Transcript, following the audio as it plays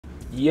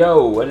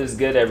Yo, what is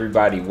good,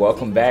 everybody?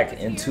 Welcome back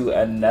into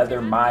another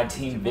My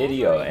Team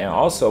video, and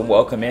also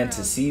welcome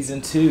into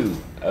season 2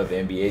 of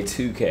NBA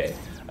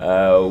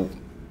 2K.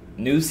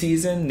 New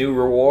season, new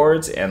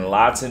rewards, and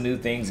lots of new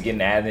things getting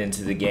added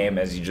into the game.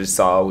 As you just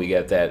saw, we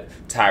got that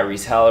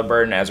Tyrese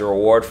Halliburton as a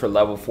reward for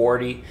level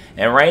 40,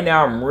 and right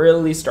now I'm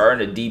really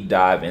starting to deep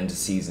dive into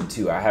season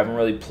 2. I haven't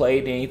really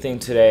played anything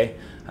today,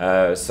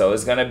 so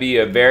it's gonna be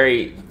a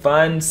very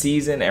fun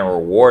season and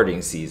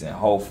rewarding season,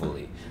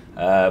 hopefully.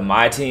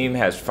 My team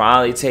has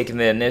finally taken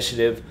the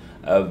initiative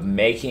of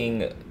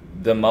making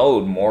the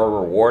mode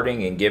more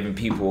rewarding and giving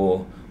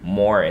people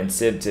more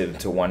incentive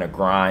to want to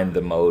grind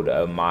the mode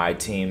of my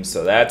team.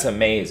 So that's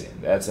amazing.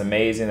 That's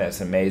amazing. That's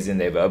amazing.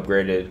 They've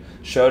upgraded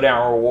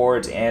showdown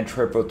rewards and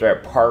triple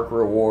threat park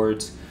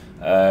rewards,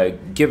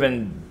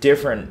 given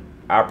different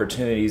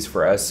opportunities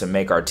for us to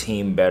make our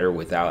team better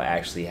without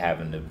actually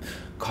having to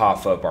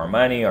cough up our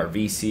money or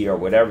VC or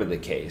whatever the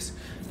case.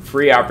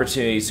 Free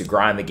opportunities to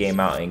grind the game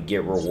out and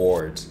get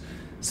rewards.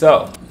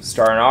 So,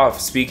 starting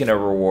off, speaking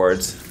of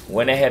rewards,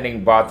 went ahead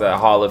and bought the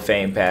Hall of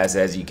Fame pass.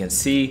 As you can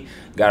see,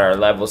 got our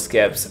level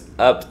skips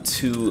up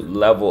to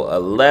level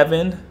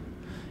 11,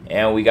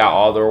 and we got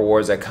all the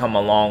rewards that come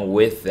along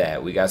with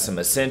that. We got some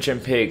Ascension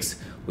picks.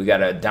 We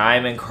got a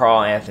Diamond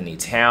Carl Anthony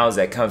Towns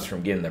that comes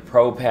from getting the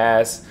Pro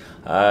Pass.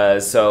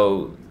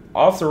 So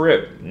off the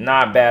rip,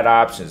 not bad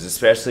options,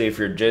 especially if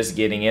you're just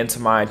getting into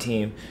my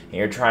team and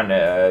you're trying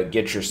to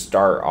get your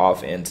start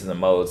off into the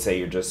mode. Say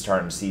you're just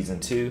starting season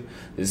 2.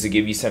 This will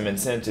give you some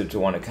incentive to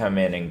want to come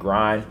in and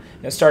grind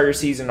and start your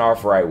season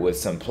off right with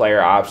some player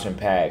option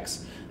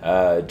packs.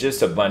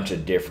 Just a bunch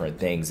of different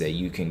things that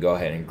you can go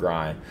ahead and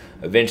grind.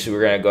 Eventually,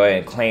 we're going to go ahead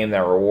and claim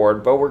that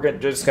reward, but we're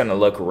just going to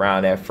look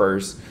around at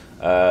first.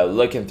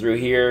 Looking through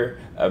here,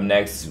 up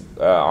next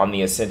on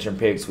the Ascension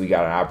picks, we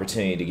got an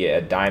opportunity to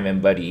get a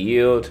Diamond Buddy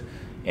Yield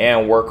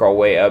and work our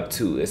way up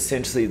to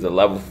essentially the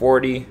level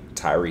 40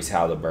 Tyrese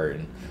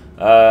Halliburton.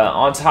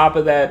 On top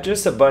of that,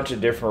 just a bunch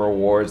of different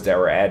rewards that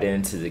were added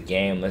into the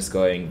game. Let's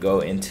go ahead and go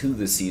into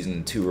the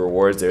Season 2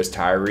 rewards. There's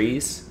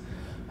Tyrese.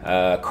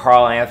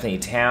 Carl Anthony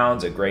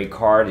Towns, a great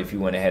card. If you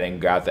went ahead and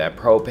got that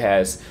Pro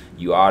Pass,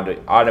 you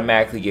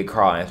automatically get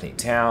Carl Anthony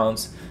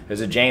Towns. There's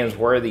a James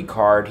Worthy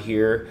card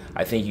here.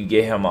 I think you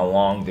get him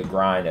along the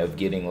grind of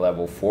getting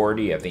level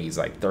 40. I think he's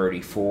like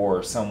 34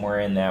 or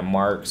somewhere in that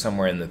mark,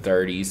 somewhere in the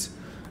 30s.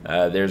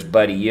 There's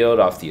Buddy Yield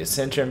off the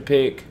Ascension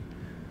pick.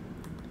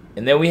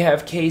 And then we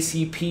have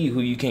KCP,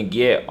 who you can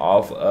get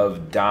off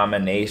of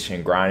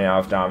Domination, grinding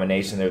off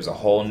Domination. There's a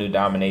whole new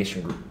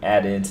Domination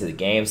added into the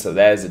game, so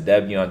that is a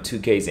W on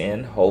 2K's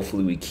end.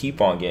 Hopefully we keep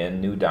on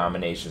getting new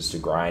Dominations to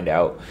grind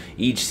out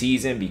each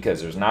season,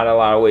 because there's not a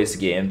lot of ways to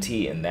get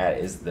MT, and that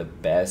is the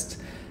best,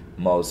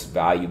 most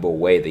valuable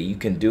way that you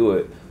can do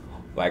it,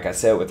 like I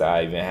said,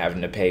 without even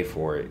having to pay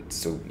for it.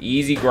 So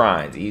easy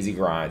grinds, easy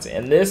grinds.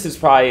 And this is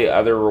probably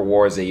other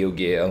rewards that you'll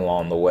get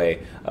along the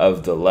way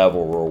of the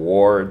level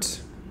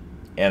rewards.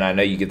 And I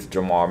know you get the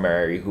Jamal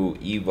Murray, who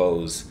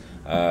evos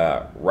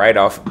right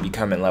off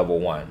becoming level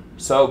 1.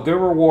 So good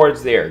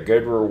rewards there.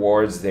 Good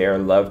rewards there.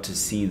 Love to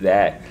see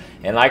that.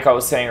 And like I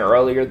was saying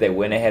earlier, they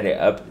went ahead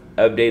and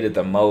updated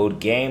the mode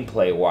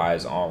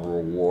gameplay-wise on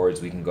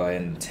rewards. We can go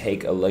ahead and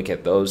take a look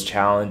at those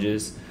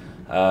challenges.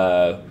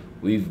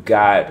 We've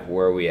got,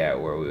 where are we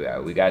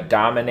at? We got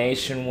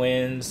Domination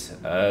wins.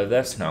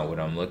 That's not what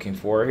I'm looking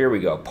for. Here we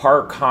go.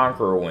 Park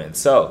Conqueror wins.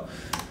 So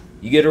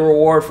you get a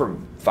reward for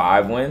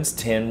 5 wins,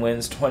 10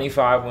 wins,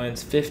 25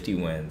 wins, 50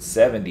 wins,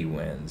 70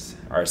 wins,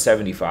 or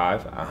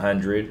 75,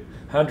 100,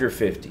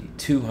 150,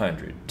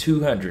 200,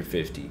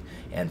 250,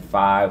 and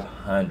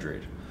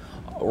 500.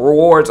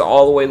 Rewards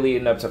all the way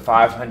leading up to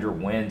 500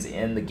 wins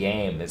in the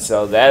game. And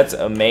so that's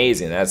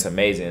amazing. That's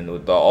amazing.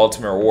 With the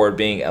ultimate reward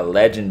being a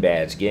legend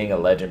badge. Getting a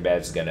legend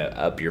badge is going to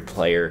up your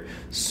player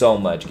so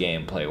much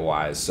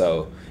gameplay-wise.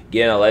 So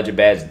getting a legend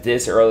badge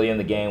this early in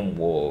the game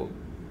will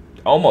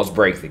almost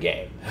break the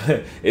game.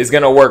 It's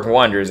gonna work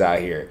wonders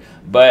out here.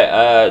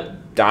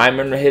 But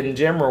Diamond Hidden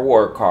Gem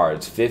reward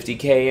cards,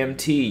 50k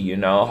MT, you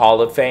know, Hall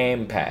of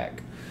Fame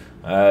pack.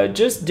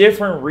 Just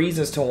different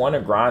reasons to want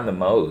to grind the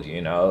mode, you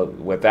know.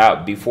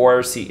 Before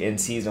in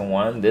season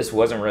 1, this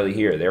wasn't really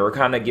here. They were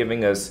kind of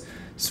giving us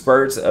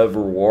spurts of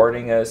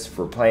rewarding us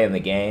for playing the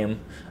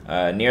game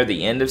near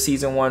the end of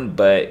season 1,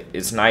 but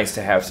it's nice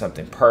to have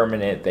something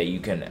permanent that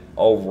you can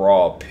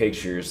overall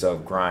picture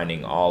yourself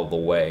grinding all the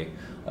way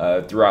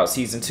throughout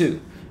season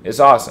 2. It's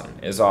awesome.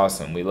 It's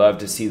awesome. We love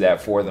to see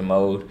that for the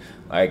mode.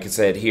 Like I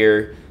said,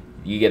 here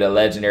you get a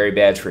legendary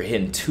badge for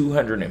hitting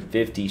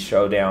 250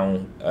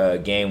 showdown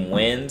game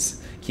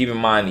wins. Keep in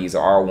mind, these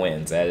are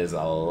wins. That is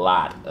a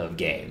lot of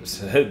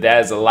games. That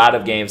is a lot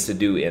of games to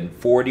do in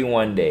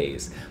 41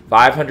 days.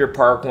 500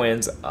 park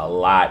wins, a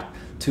lot.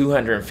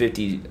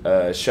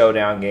 250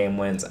 showdown game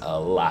wins, a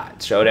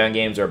lot. Showdown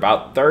games are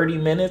about 30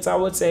 minutes, I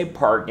would say.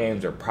 Park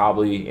games are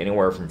probably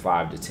anywhere from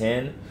 5 to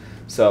 10.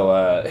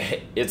 So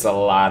it's a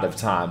lot of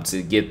time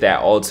to get that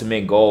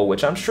ultimate goal,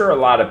 which I'm sure a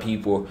lot of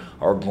people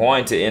are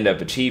going to end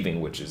up achieving,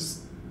 which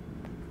is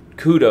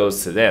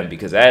kudos to them,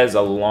 because that is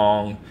a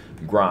long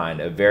grind,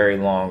 a very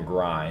long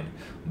grind.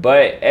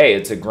 But hey,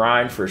 it's a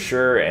grind for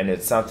sure, and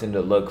it's something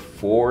to look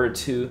forward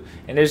to,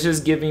 and it's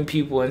just giving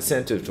people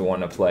incentive to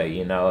want to play,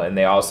 you know. And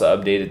they also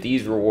updated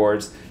these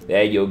rewards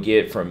that you'll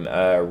get from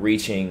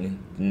reaching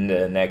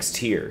the next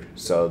tier.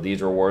 So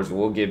these rewards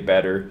will get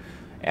better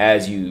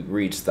as you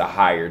reach the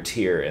higher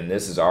tier, and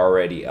this is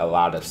already a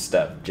lot of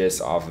stuff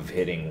just off of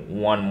hitting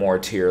one more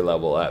tier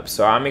level up.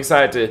 So I'm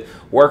excited to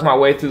work my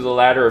way through the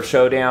ladder of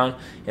Showdown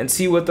and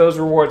see what those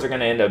rewards are going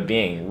to end up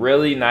being.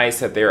 Really nice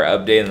that they're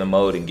updating the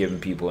mode and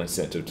giving people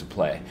incentive to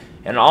play.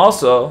 And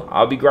also,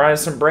 I'll be grinding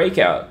some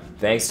Breakout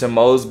thanks to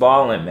Mo's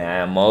Ballin',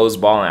 man. Mo's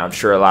Ballin'. I'm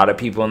sure a lot of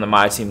people in the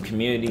Myteam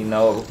community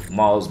know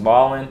Mo's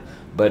Ballin',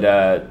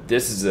 but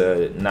this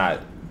is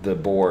not the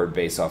board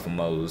based off of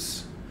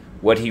Mo's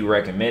what he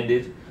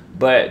recommended,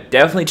 but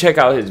definitely check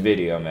out his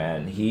video,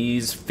 man.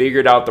 He's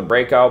figured out the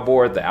Breakout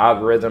board, the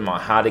algorithm on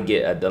how to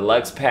get a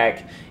deluxe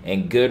pack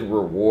and good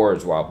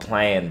rewards while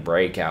playing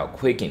Breakout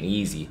quick and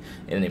easy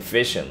and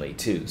efficiently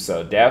too.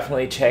 So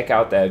definitely check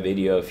out that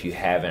video if you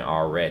haven't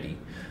already.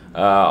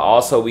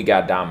 Also, we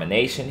got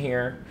Domination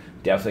here.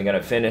 Definitely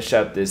going to finish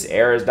up this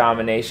Era's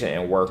Domination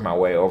and work my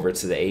way over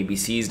to the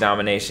ABC's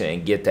Domination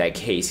and get that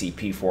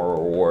KCP4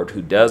 reward,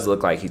 who does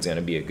look like he's going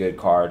to be a good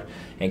card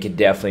and can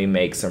definitely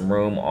make some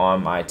room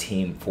on my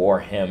team for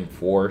him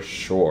for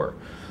sure.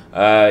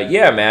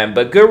 Yeah, man,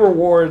 but good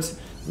rewards.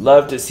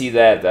 Love to see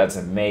that. That's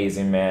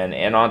amazing, man.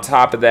 And on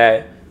top of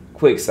that,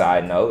 quick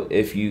side note,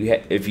 if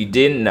you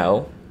didn't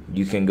know,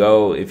 you can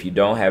go, if you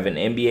don't have an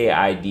NBA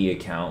ID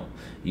account,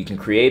 you can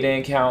create an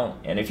account,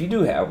 and if you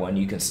do have one,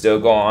 you can still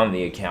go on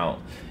the account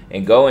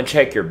and go and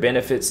check your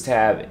benefits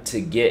tab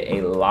to get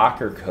a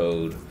locker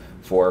code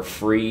for a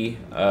free,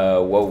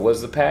 what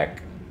was the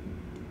pack?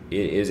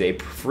 It is a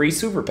free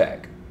super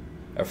pack.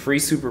 A free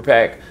super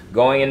pack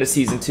going into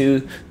Season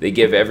 2. They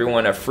give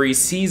everyone a free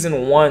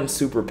Season 1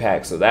 super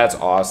pack, so that's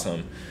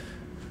awesome.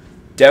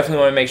 Definitely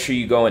want to make sure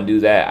you go and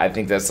do that. I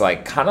think that's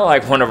like kind of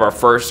like one of our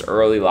first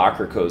early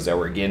locker codes that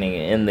we're getting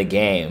in the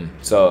game.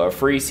 So a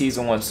free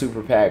Season 1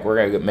 super pack. We're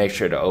going to make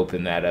sure to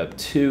open that up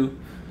too.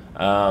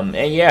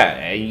 And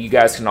yeah, you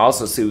guys can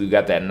also see we've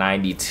got that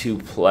 92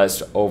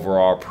 plus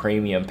overall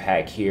premium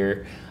pack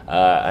here.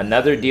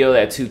 Another deal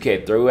that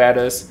 2K threw at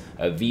us,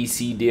 a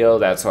VC deal.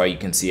 That's why you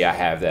can see I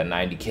have that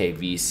 90K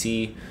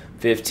VC.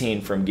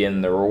 15 from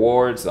getting the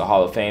rewards, the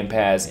Hall of Fame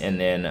pass, and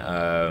then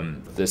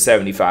the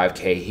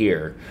 75K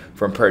here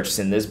from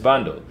purchasing this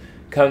bundle.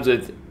 Comes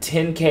with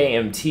 10K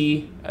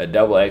MT, a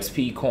double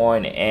XP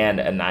coin,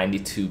 and a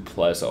 92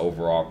 plus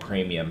overall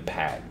premium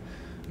pack.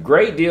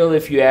 Great deal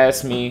if you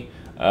ask me.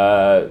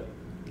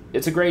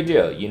 It's a great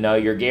deal. You know,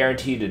 you're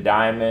guaranteed a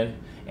diamond,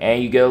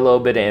 and you get a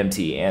little bit of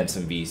MT and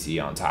some VC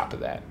on top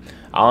of that.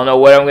 I don't know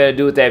what I'm going to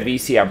do with that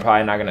VC. I'm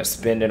probably not going to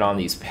spend it on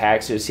these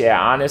packs just yet.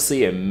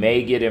 Honestly, it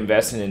may get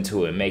invested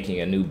into it, making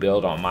a new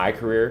build on my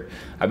career.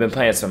 I've been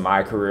playing some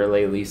my career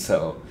lately,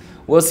 so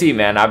we'll see,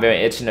 man. I've been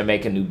itching to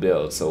make a new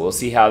build, so we'll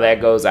see how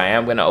that goes. I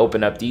am going to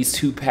open up these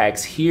 2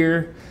 packs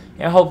here,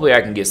 and hopefully I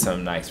can get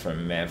something nice from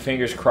it, man.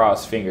 Fingers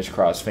crossed, fingers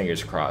crossed,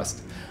 fingers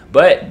crossed.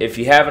 But if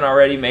you haven't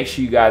already, make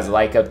sure you guys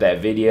like up that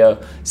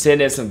video.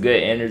 Send in some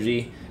good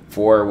energy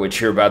for what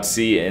you're about to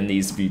see in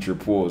these future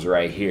pools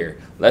right here.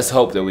 Let's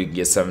hope that we can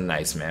get something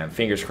nice, man.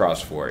 Fingers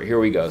crossed for it. Here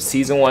we go.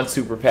 Season 1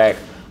 super pack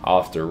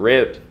off the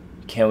rip.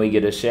 Can we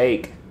get a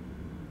shake?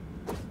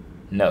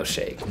 No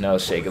shake. No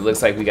shake. It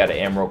looks like we got an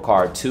emerald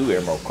card, 2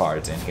 emerald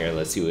cards in here.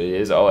 Let's see what it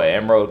is. Oh, an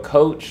emerald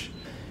coach.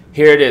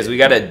 Here it is. We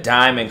got a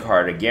diamond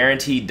card, a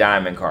guaranteed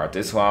diamond card.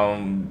 This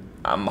one,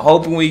 I'm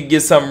hoping we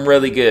get something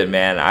really good,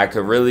 man. I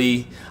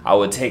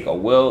would take a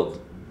Wilt.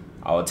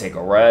 I would take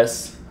a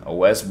Russ, a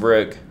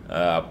Westbrook,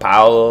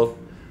 Paolo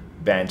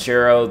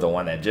Banchero, the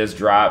one that just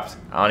dropped.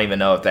 I don't even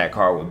know if that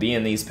card would be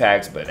in these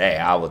packs, but hey,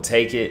 I will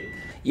take it.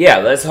 Yeah,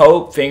 let's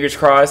hope. Fingers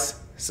crossed.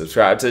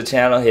 Subscribe to the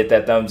channel. Hit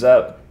that thumbs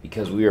up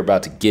because we are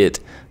about to get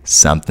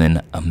something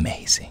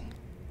amazing.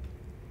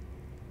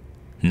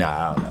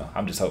 Nah, I don't know.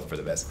 I'm just hoping for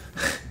the best.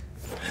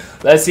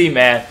 Let's see,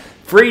 man.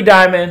 Free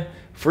diamond,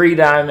 free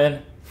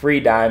diamond, free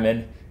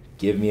diamond.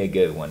 Give me a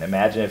good one.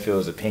 Imagine if it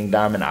was a pink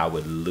diamond, I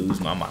would lose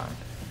my mind.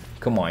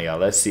 Come on, y'all.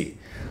 Let's see.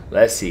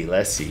 Let's see,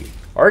 let's see.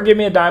 Or give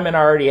me a diamond I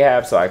already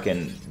have so I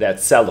can,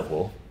 that's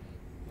sellable,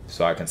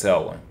 so I can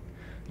sell one.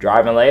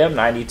 Driving layup,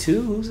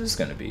 92. Who's this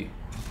going to be?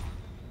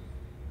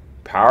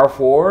 Power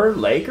forward,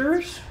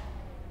 Lakers?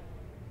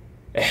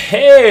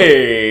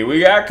 Hey, we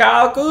got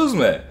Kyle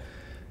Kuzma.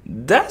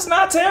 That's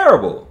not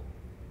terrible.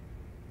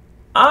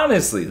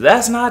 Honestly,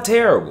 that's not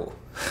terrible.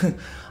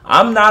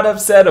 I'm not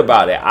upset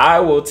about it. I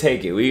will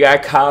take it. We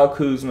got Kyle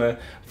Kuzma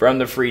from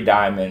the free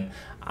diamond.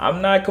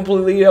 I'm not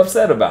completely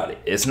upset about it.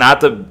 It's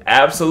not the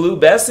absolute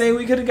best thing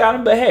we could have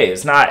gotten, but hey,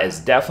 it's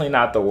definitely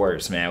not the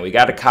worst, man. We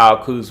got a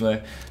Kyle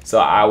Kuzma, so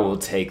I will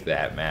take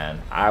that, man.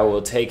 I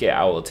will take it.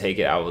 I will take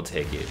it. I will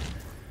take it.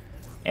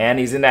 And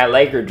he's in that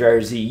Laker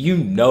jersey, you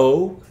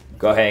know.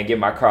 Go ahead and get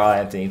my Karl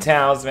Anthony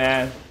Towns,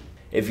 man.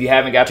 If you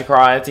haven't got your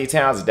Karl Anthony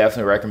Towns, I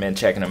definitely recommend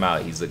checking him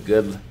out. He's a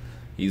good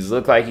He's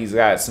looked like he's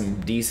got some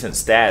decent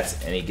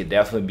stats, and he could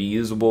definitely be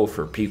usable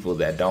for people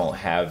that don't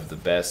have the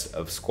best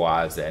of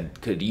squads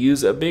that could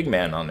use a big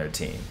man on their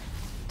team.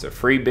 It's a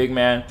free big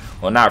man.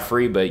 Well, not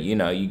free, but, you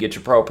know, you get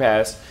your pro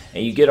pass,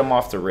 and you get him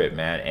off the rip,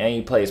 man. And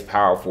he plays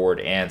power forward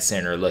and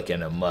center,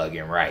 looking a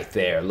mugging right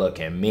there,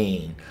 looking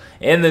mean.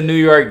 In the New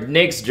York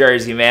Knicks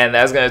jersey, man,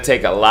 that's going to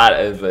take a lot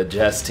of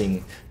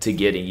adjusting to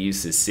getting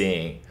used to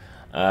seeing.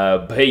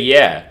 But,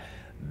 yeah.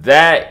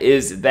 That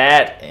is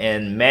that,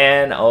 and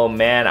man, oh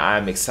man,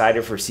 I'm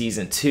excited for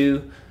Season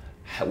 2.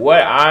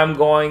 What I'm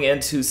going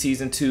into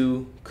Season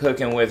 2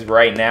 cooking with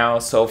right now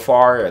so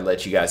far, I'll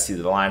let you guys see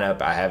the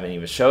lineup. I haven't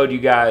even showed you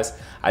guys.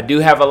 I do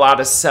have a lot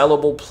of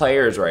sellable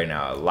players right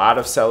now, a lot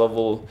of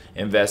sellable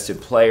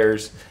invested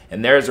players,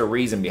 and there's a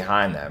reason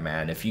behind that,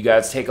 man. If you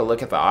guys take a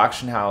look at the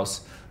auction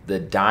house, the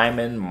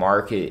diamond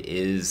market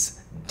is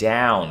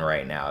down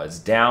right now. It's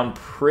down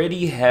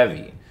pretty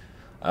heavy.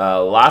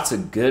 Lots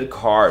of good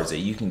cards that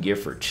you can get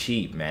for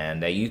cheap, man,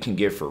 that you can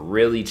get for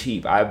really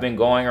cheap. I've been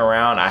going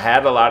around. I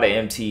had a lot of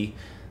MT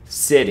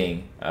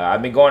sitting.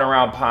 I've been going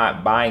around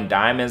buying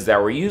diamonds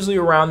that were usually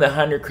around the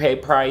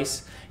 100K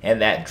price,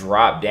 and that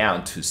dropped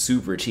down to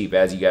super cheap.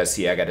 As you guys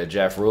see, I got a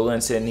Jeff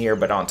Rulin sitting here,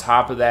 but on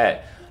top of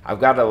that, I've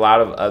got a lot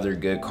of other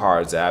good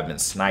cards that I've been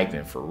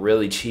sniping for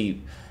really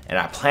cheap, and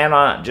I plan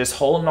on just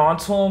holding on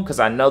to them because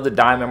I know the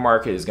diamond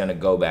market is going to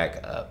go back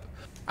up.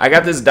 I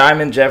got this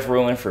Diamond Jeff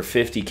Rulin for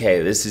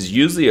 50K. This is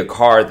usually a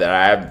card that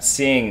I'm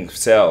seeing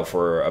sell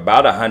for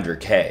about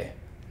 100K.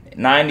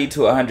 90 to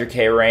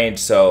 100K range,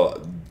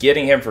 so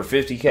getting him for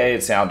 50K,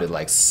 it sounded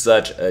like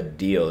such a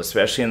deal,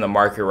 especially in the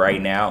market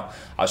right now.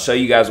 I'll show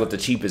you guys what the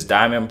cheapest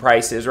diamond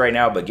price is right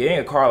now, but getting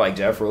a card like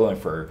Jeff Rulin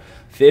for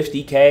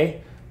 50K,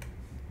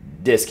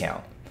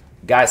 discount.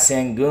 Got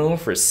Sengun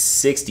for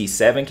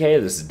 67K.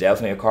 This is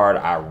definitely a card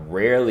I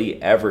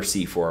rarely ever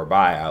see for a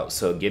buyout.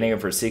 So getting him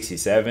for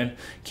 67,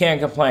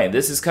 can't complain.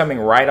 This is coming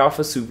right off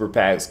of Super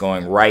Packs,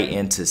 going right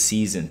into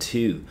Season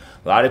 2.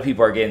 A lot of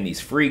people are getting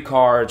these free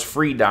cards,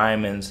 free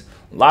diamonds,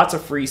 lots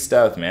of free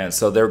stuff, man.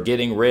 So they're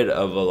getting rid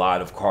of a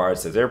lot of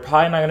cards that they're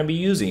probably not going to be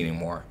using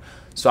anymore.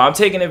 So I'm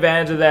taking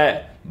advantage of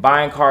that,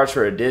 buying cards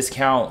for a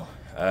discount.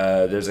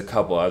 There's a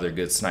couple other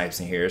good snipes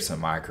in here, some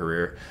of my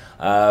career.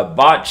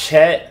 Bought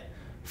Chet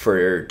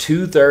for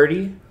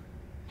 230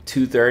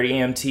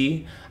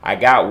 MT. I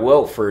got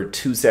Wilt for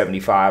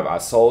 275. I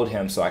sold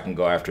him so I can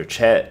go after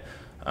Chet.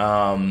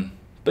 But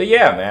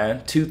yeah,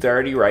 man,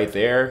 230 right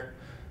there.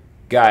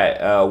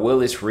 Got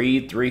Willis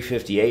Reed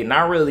 358.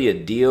 Not really a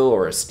deal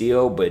or a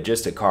steal, but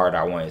just a card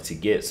I wanted to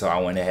get, so I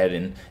went ahead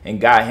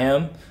and got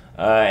him.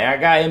 And I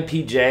got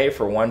MPJ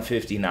for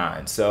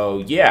 159. So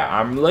yeah,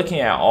 I'm looking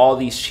at all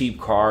these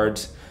cheap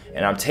cards,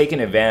 and I'm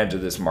taking advantage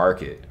of this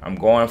market. I'm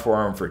going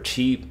for them for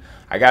cheap.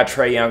 I got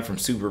Trae Young from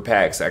Super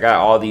Packs. I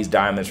got all these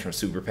diamonds from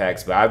Super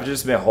Packs, but I've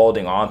just been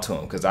holding on to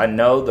them because I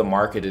know the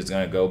market is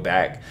going to go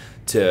back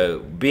to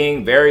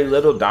being very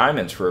little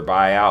diamonds for a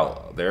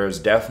buyout. There's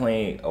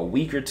definitely a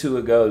week or two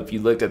ago, if you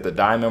looked at the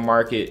diamond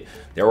market,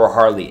 there were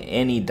hardly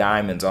any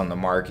diamonds on the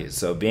market.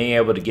 So being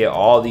able to get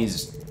all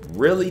these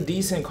really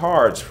decent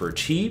cards for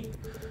cheap,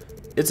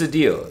 it's a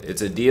deal.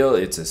 It's a deal.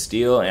 It's a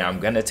steal, and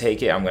I'm going to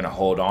take it. I'm going to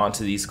hold on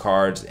to these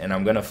cards, and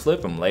I'm going to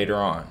flip them later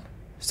on.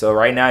 So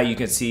right now you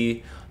can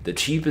see the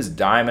cheapest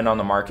diamond on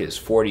the market is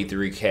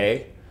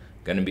 43K.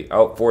 Gonna be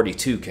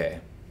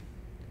 42K.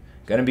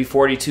 Gonna be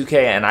 42K,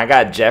 and I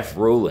got Jeff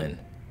Rulin.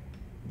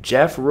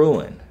 Jeff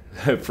Rulin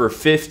for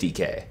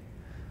 50K.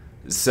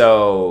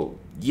 So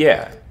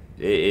yeah,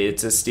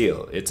 it's a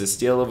steal. It's a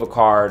steal of a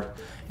card,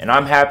 and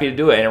I'm happy to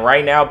do it. And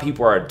right now,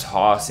 people are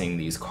tossing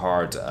these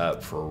cards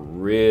up for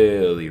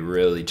really,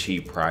 really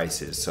cheap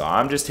prices. So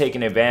I'm just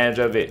taking advantage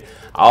of it.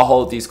 I'll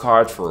hold these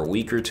cards for a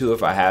week or two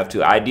if I have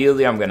to.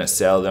 Ideally, I'm going to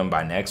sell them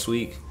by next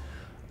week.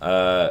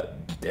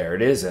 There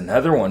it is.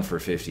 Another one for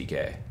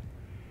 50K.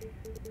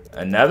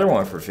 Another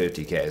one for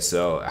 50K.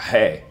 So,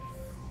 hey,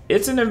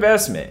 it's an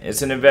investment.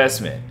 It's an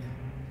investment.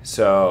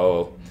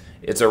 So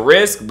it's a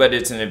risk, but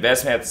it's an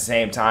investment at the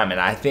same time,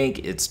 and I think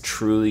it's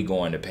truly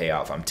going to pay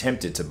off. I'm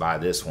tempted to buy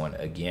this one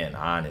again,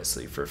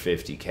 honestly, for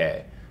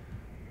 50K.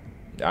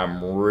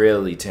 I'm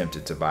really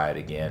tempted to buy it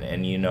again,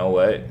 and you know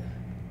what?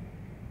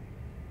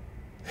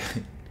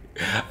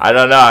 I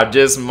don't know. I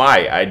just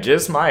might,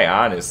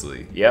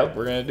 honestly. Yep,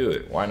 we're going to do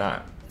it. Why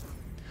not?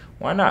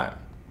 Why not?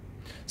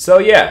 So,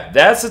 yeah,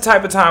 that's the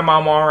type of time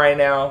I'm on right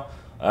now.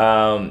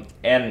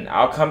 And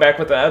I'll come back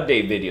with an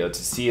update video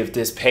to see if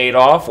this paid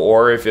off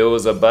or if it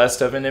was a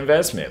bust of an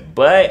investment.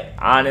 But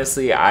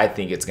honestly, I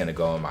think it's going to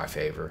go in my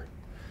favor.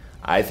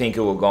 I think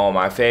it will go in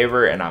my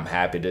favor, and I'm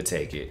happy to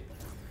take it.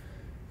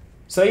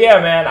 So yeah,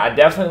 man, I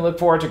definitely look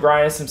forward to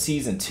grinding some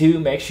Season 2.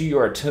 Make sure you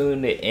are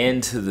tuned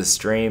into the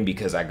stream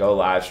because I go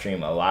live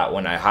stream a lot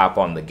when I hop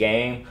on the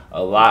game.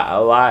 A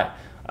lot.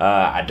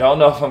 I don't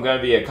know if I'm going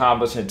to be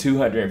accomplishing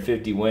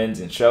 250 wins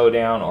in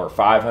Showdown or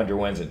 500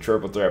 wins in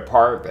Triple Threat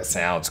Park. That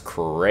sounds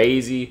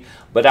crazy,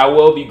 but I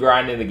will be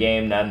grinding the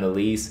game none the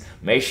least.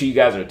 Make sure you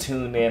guys are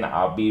tuned in.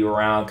 I'll be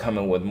around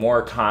coming with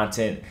more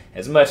content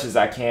as much as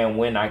I can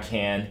when I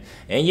can.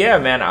 And yeah,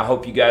 man, I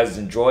hope you guys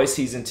enjoy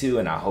Season 2,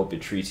 and I hope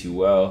it treats you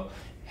well.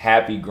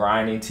 Happy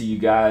grinding to you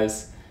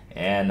guys,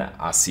 and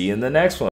I'll see you in the next one.